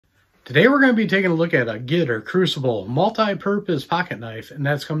Today we're going to be taking a look at a GRITR Crucible multi-purpose pocket knife, and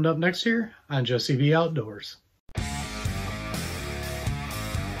that's coming up next here on Jesse Outdoors.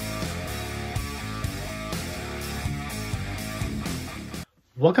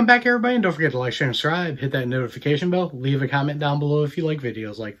 Welcome back everybody, and don't forget to like, share, and subscribe, hit that notification bell, leave a comment down below if you like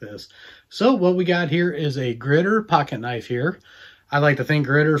videos like this. So what we got here is a GRITR pocket knife here. I'd like to thank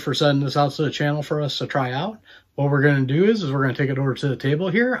GRITR for sending this out to the channel for us to try out. What we're going to do is we're going to take it over to the table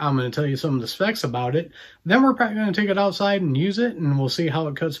here. I'm going to tell you some of the specs about it. Then we're probably going to take it outside and use it, and we'll see how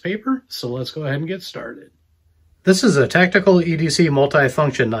it cuts paper. So let's go ahead and get started. This is a tactical EDC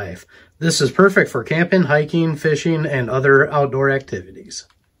multi-function knife. This is perfect for camping, hiking, fishing, and other outdoor activities.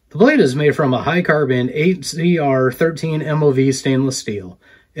 The blade is made from a high-carbon 8CR13 MOV stainless steel.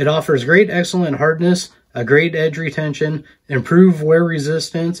 It offers great excellent hardness, a great edge retention, improved wear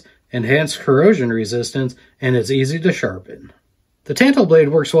resistance, enhanced corrosion resistance, and it's easy to sharpen. The tantal blade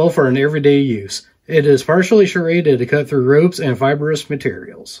works well for an everyday use. It is partially serrated to cut through ropes and fibrous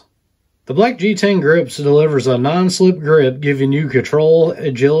materials. The Black G10 Grips delivers a non-slip grip, giving you control,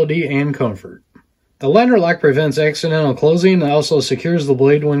 agility, and comfort. The liner lock prevents accidental closing and also secures the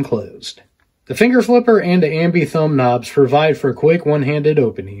blade when closed. The finger flipper and the ambi thumb knobs provide for quick one-handed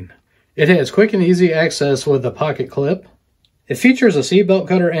opening. It has quick and easy access with a pocket clip. It features a seatbelt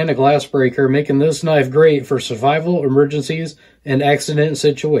cutter and a glass breaker, making this knife great for survival, emergencies, and accident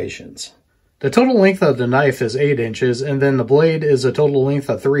situations. The total length of the knife is 8 inches, and then the blade is a total length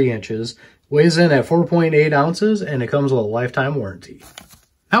of 3 inches, weighs in at 4.8 ounces, and it comes with a lifetime warranty.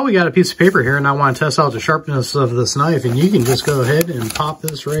 Now we got a piece of paper here, and I want to test out the sharpness of this knife, and you can just go ahead and pop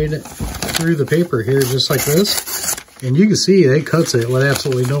this right through the paper here, just like this. And you can see it cuts it with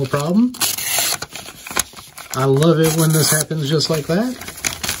absolutely no problem. I love it when this happens just like that.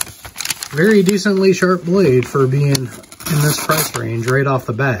 Very decently sharp blade for being in this price range right off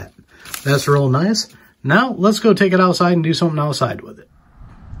the bat. That's real nice. Now let's go take it outside and do something outside with it.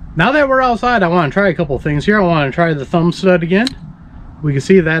 Now that we're outside, I want to try a couple things here. I want to try the thumb stud again. We can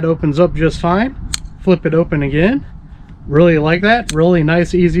see that opens up just fine. Flip it open again. Really like that. Really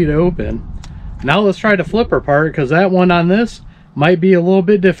nice, easy to open. Now let's try the flipper part, because that one on this might be a little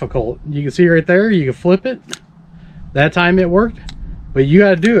bit difficult. You can see right there, you can flip it. That time it worked, but you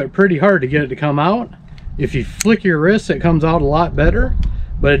got to do it pretty hard to get it to come out. If you flick your wrist, it comes out a lot better,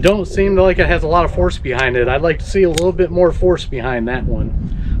 but it don't seem like it has a lot of force behind it. I'd like to see a little bit more force behind that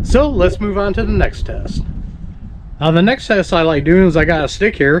one. So let's move on to the next test. Now the next test I like doing is I got a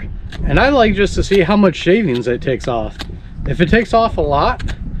stick here, and I like just to see how much shavings it takes off. If it takes off a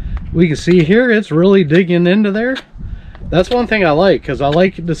lot, we can see here it's really digging into there. That's one thing I like, because I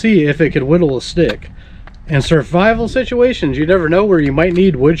like to see if it could whittle a stick. In survival situations, you never know where you might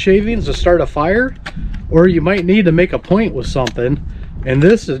need wood shavings to start a fire, or you might need to make a point with something, and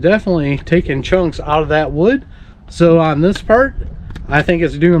this is definitely taking chunks out of that wood. So on this part, I think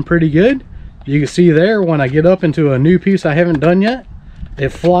it's doing pretty good. You can see there, when I get up into a new piece I haven't done yet, it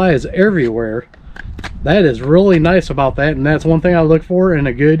flies everywhere. That is really nice about that, and that's one thing I look for in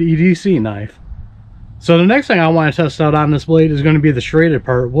a good EDC knife. So the next thing I want to test out on this blade is going to be the serrated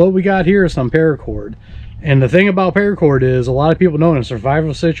part. What we got here is some paracord. And the thing about paracord is, a lot of people know in a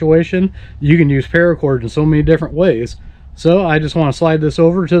survival situation, you can use paracord in so many different ways. So I just want to slide this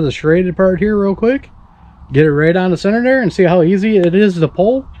over to the serrated part here real quick. Get it right on the center there and see how easy it is to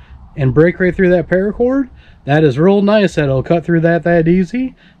pull and break right through that paracord. That is real nice that it'll cut through that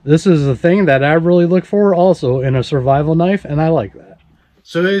easy. This is the thing that I really look for also in a survival knife, and I like that.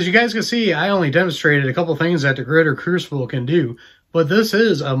 So as you guys can see, I only demonstrated a couple things that the GRITR Crucible can do, but this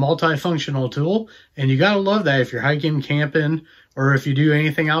is a multifunctional tool, and you gotta love that if you're hiking, camping, or if you do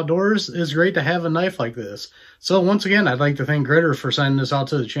anything outdoors. It's great to have a knife like this. So once again, I'd like to thank GRITR for sending this out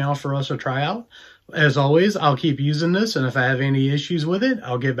to the channel for us to try out. As always, I'll keep using this, and if I have any issues with it,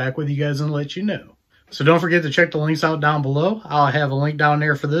 I'll get back with you guys and let you know. So don't forget to check the links out down below. I'll have a link down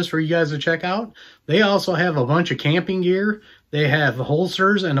there for this for you guys to check out. They also have a bunch of camping gear. They have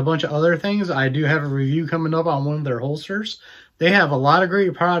holsters and a bunch of other things. I do have a review coming up on one of their holsters. They have a lot of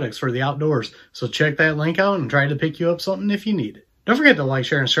great products for the outdoors. So check that link out and try to pick you up something if you need it. Don't forget to like,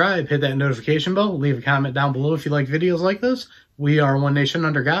 share, and subscribe. Hit that notification bell. Leave a comment down below if you like videos like this. We are One Nation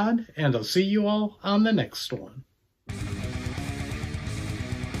Under God, and I'll see you all on the next one.